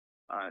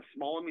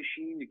 Smaller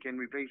machine, you can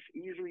replace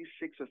easily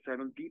 6 or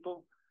 7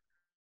 people.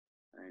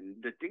 And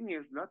the thing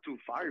is not to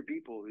fire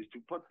people, is to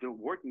put the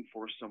working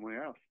force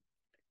somewhere else.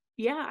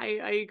 Yeah,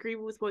 I agree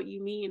with what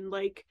you mean.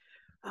 Like,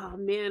 oh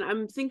man,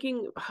 I'm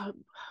thinking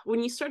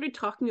when you started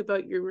talking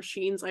about your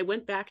machines, I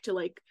went back to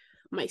like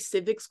my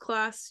civics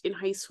class in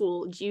high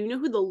school. Do you know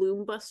who the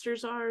loom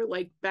busters are?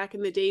 Like back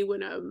in the day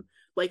when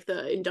like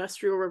the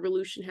Industrial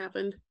Revolution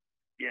happened?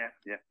 Yep.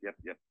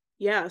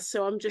 Yeah,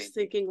 so I'm just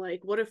thinking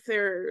like what if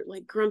they're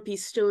like grumpy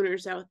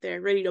stoners out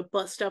there ready to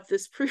bust up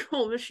this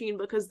pre-roll machine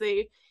because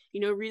they,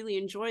 really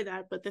enjoy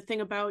that. But the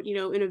thing about,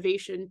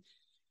 innovation,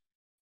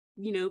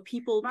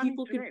 people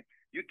can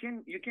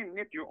you can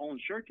knit your own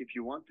shirt if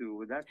you want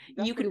to. That's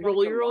you can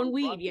roll your own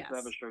weed, yes. To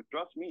have a shirt,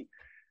 trust me.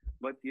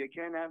 But you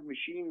can have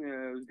machine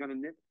who's gonna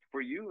knit for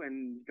you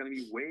and it's gonna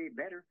be way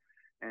better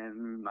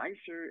and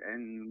nicer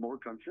and more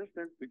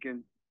consistent. You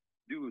can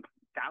do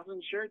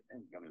 1,000 shirts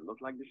and it's gonna look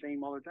like the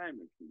same all the time.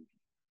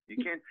 You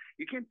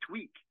can't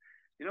tweak.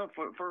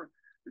 For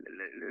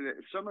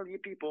some of the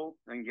people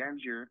in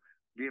Gangier,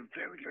 they're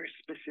very very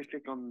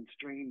specific on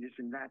strain this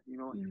and that.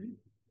 Mm-hmm.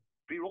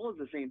 Pre-roll is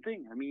the same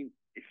thing. I mean,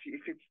 if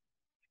it's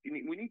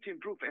we need to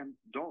improve and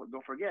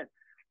don't forget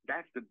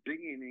that's the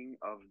beginning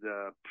of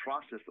the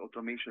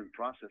automation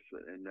process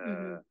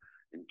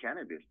in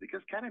cannabis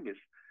because cannabis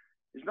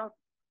is not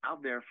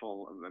out there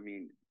for. I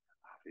mean,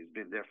 it's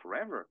been there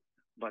forever,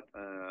 but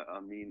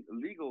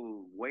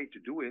legal way to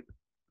do it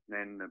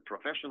and a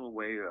professional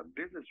way, a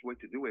business way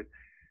to do it.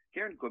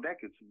 Here in Quebec,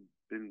 it's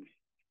been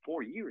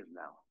 4 years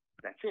now.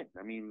 That's it.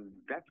 I mean,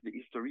 that's the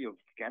history of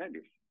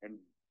cannabis, and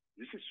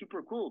this is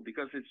super cool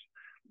because it's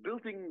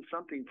building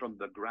something from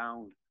the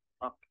ground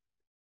up,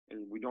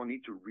 and we don't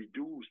need to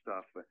redo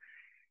stuff.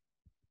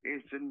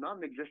 It's a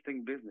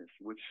non-existing business,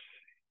 which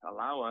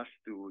allow us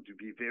to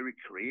be very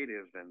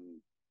creative and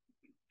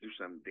do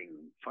something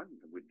fun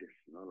with this,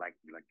 like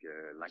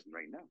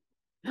right now.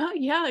 Oh,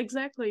 yeah,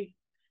 exactly.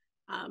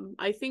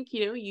 I think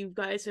you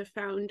guys have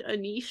found a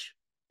niche.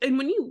 And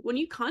when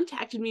you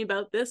contacted me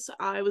about this,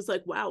 I was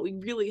like, wow, we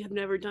really have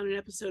never done an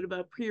episode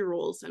about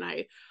pre-rolls, and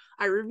I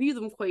review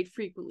them quite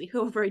frequently.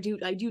 However, I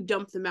do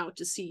dump them out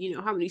to see,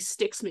 how many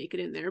sticks make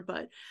it in there.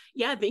 But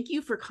yeah, thank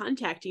you for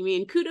contacting me,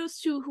 and kudos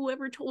to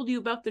whoever told you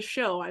about the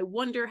show. I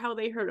wonder how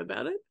they heard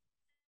about it.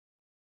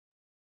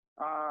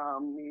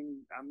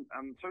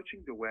 I'm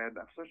searching the web.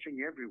 I'm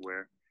searching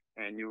everywhere,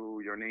 and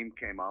your name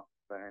came up,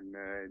 and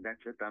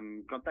that's it.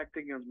 I'm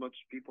contacting as much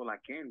people I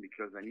can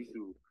because I need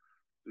to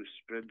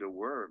spread the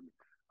word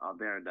out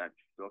there that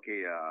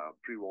okay,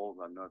 pre-rolls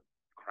are not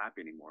crap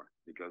anymore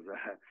because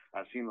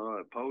I've seen a lot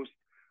of posts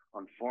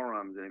on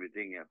forums and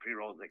everything.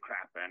 Pre-rolls are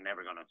crap. I'm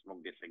never gonna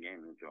smoke this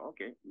again. And so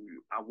okay,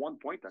 at one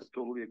point I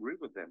totally agree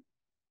with them.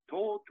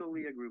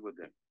 Totally agree with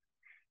them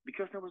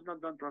because that was not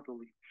done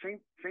properly.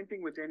 Same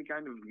thing with any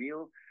kind of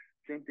meal.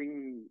 Same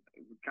thing,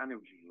 kind of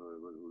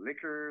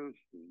liquor,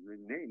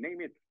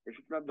 name it. If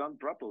it's not done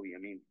properly, I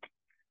mean,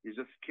 you're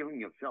just killing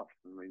yourself.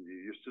 I mean,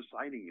 you're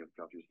suiciding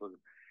yourself.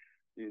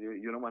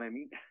 You know what I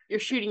mean? You're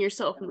shooting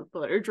yourself in the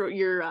foot, or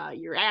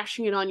you're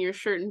ashing it on your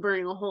shirt and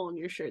burning a hole in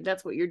your shirt.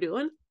 That's what you're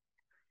doing.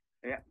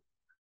 Yeah.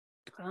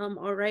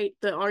 All right.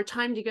 Our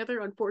time together,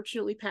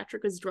 unfortunately,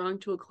 Patrick, is drawing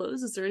to a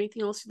close. Is there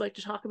anything else you'd like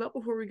to talk about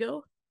before we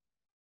go?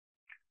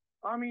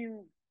 I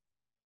mean,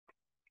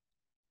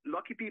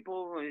 lucky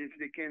people, if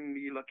they can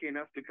be lucky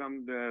enough to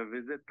come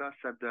visit us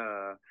at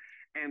the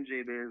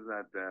MJBiz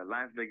at the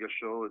Las Vegas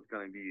show, it's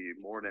going to be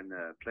more than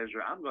a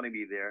pleasure. I'm going to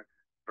be there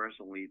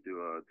personally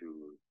to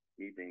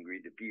meet and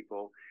greet the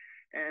people,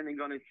 and I'm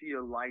going to see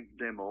a live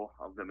demo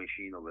of the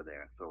machine over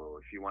there. So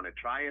if you want to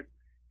try it,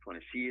 if you want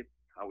to see it,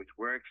 how it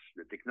works,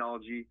 the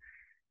technology,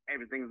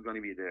 everything's going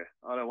to be there.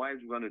 Otherwise,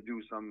 we're going to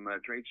do some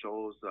trade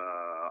shows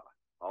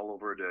all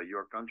over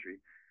your country.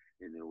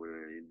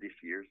 this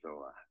year.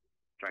 So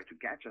try to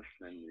catch us,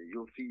 and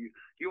you'll see.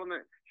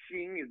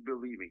 Seeing is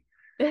believing.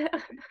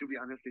 To be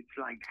honest, it's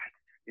like that.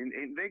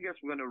 In Vegas,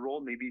 we're gonna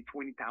roll maybe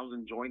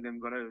 20,000 joint. I'm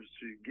gonna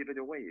give it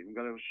away. I'm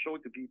gonna show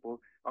it to people.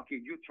 Okay,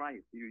 you try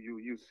it.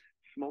 You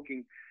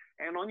smoking,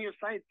 and on your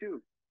side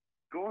too.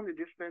 Go on the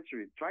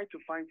dispensary. Try to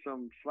find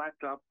some flat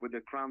top with the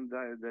crown,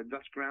 the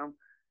dust crown,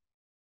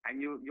 and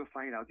you'll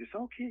find out. You say,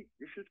 okay,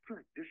 this is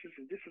good. This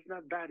is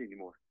not bad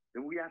anymore.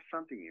 Then we have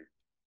something here.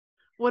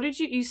 What did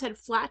you said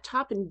flat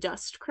top and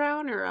dust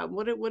crown, or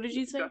what did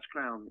you say? Dust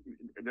crown.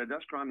 The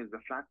dust crown is the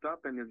flat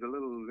top, and there's a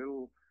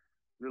little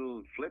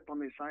flip on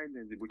the side,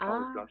 and we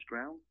call it dust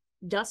crown.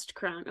 Dust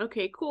crown.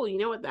 Okay, cool. You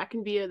know what? That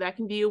can be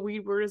a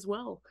weed word as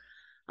well.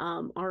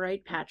 All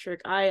right,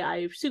 Patrick.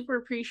 I super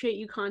appreciate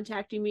you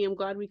contacting me. I'm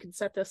glad we could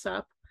set this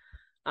up.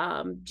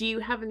 Do you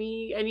have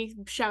any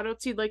shout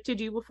outs you'd like to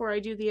do before I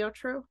do the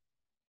outro?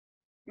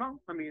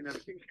 No, I mean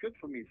everything's good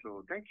for me.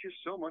 So thank you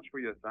so much for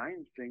your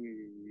time.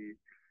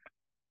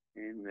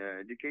 And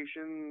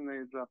education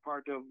is a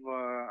part of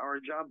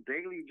our job,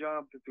 daily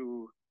job,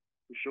 to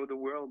show the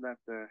world that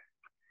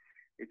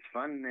it's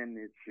fun and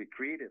it's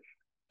creative.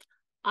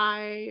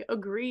 I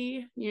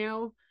agree.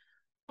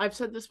 I've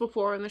said this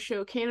before on the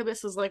show.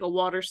 Cannabis is like a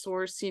water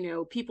source.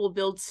 People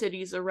build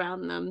cities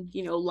around them.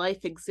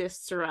 Life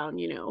exists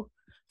around,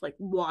 like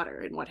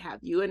water and what have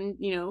you. And,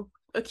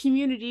 a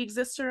community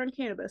exists around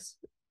cannabis.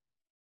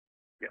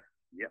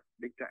 Yeah,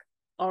 big time.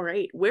 All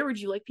right. Where would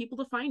you like people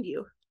to find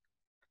you?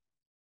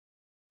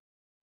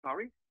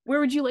 Sorry? Where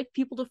would you like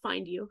people to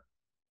find you?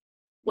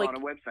 Like on a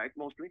website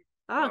mostly.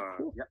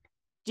 Cool. Yeah.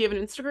 Do you have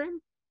an Instagram?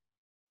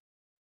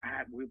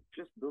 We're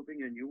just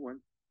building a new one.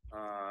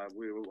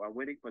 We are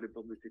waiting for the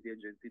publicity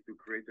agency to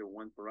create a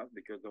one for us,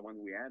 because the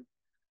one we had,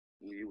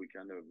 we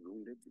kind of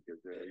ruined it, because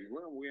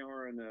we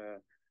are in a.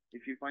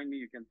 If you find me,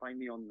 you can find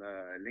me on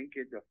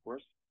LinkedIn, of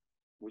course,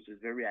 which is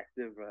very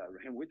active,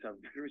 which I'm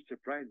very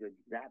surprised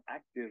that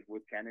active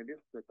with cannabis,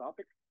 the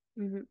topic.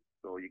 Mm-hmm.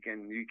 So you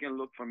can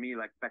look for me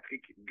like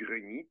Patrick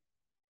Grenier.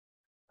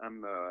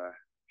 I'm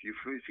if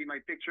you see my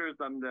pictures,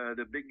 I'm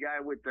the big guy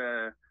with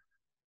the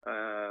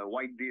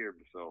white beard.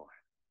 So.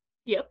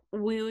 Yep,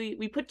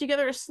 we put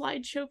together a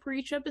slideshow for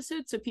each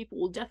episode, so people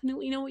will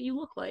definitely know what you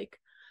look like.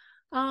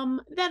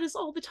 That is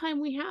all the time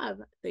we have.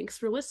 Thanks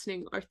for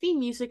listening. Our theme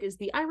music is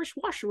The Irish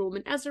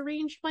Washerwoman, as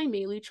arranged by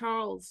Maylee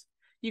Charles.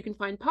 You can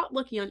find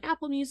Potlucky on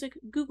Apple Music,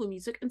 Google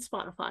Music, and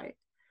Spotify.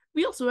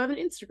 We also have an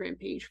Instagram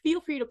page.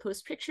 Feel free to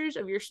post pictures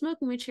of your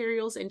smoking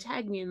materials and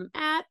tag me in them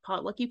at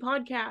Potlucky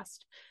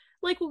Podcast.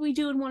 Like what we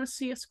do and want to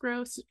see us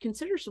grow,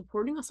 consider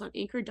supporting us on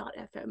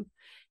Anchor.fm.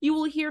 You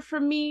will hear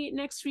from me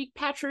next week.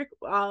 Patrick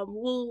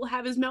will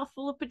have his mouth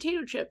full of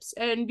potato chips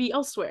and be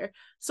elsewhere.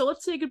 So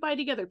let's say goodbye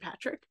together,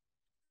 Patrick.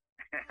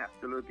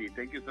 Absolutely.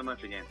 Thank you so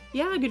much again.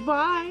 Yeah,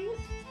 goodbye.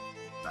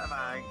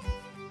 Bye-bye.